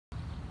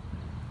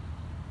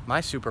My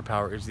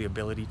superpower is the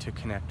ability to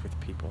connect with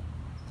people.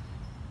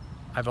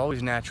 I've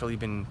always naturally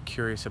been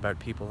curious about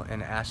people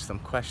and asked them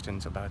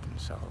questions about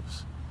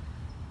themselves.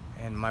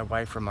 And my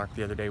wife remarked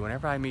the other day,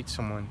 whenever I meet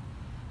someone,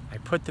 I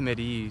put them at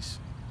ease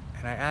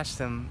and I ask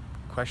them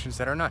questions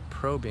that are not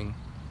probing,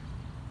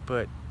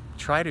 but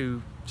try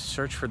to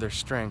search for their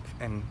strength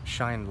and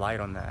shine light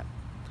on that.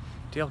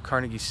 Dale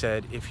Carnegie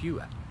said, if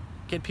you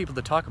get people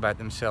to talk about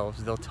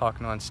themselves, they'll talk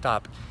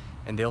nonstop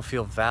and they'll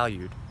feel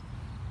valued.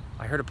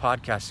 I heard a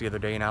podcast the other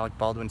day and Alec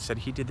Baldwin said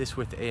he did this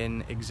with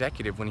an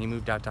executive when he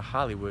moved out to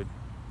Hollywood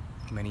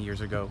many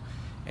years ago.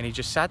 And he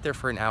just sat there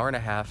for an hour and a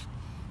half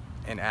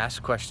and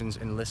asked questions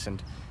and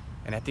listened.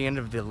 And at the end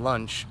of the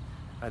lunch,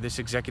 this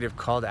executive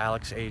called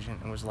Alec's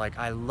agent and was like,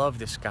 I love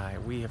this guy.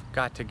 We have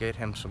got to get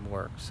him some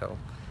work. So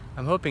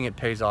I'm hoping it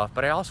pays off,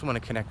 but I also want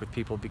to connect with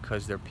people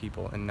because they're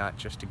people and not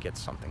just to get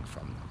something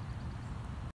from them.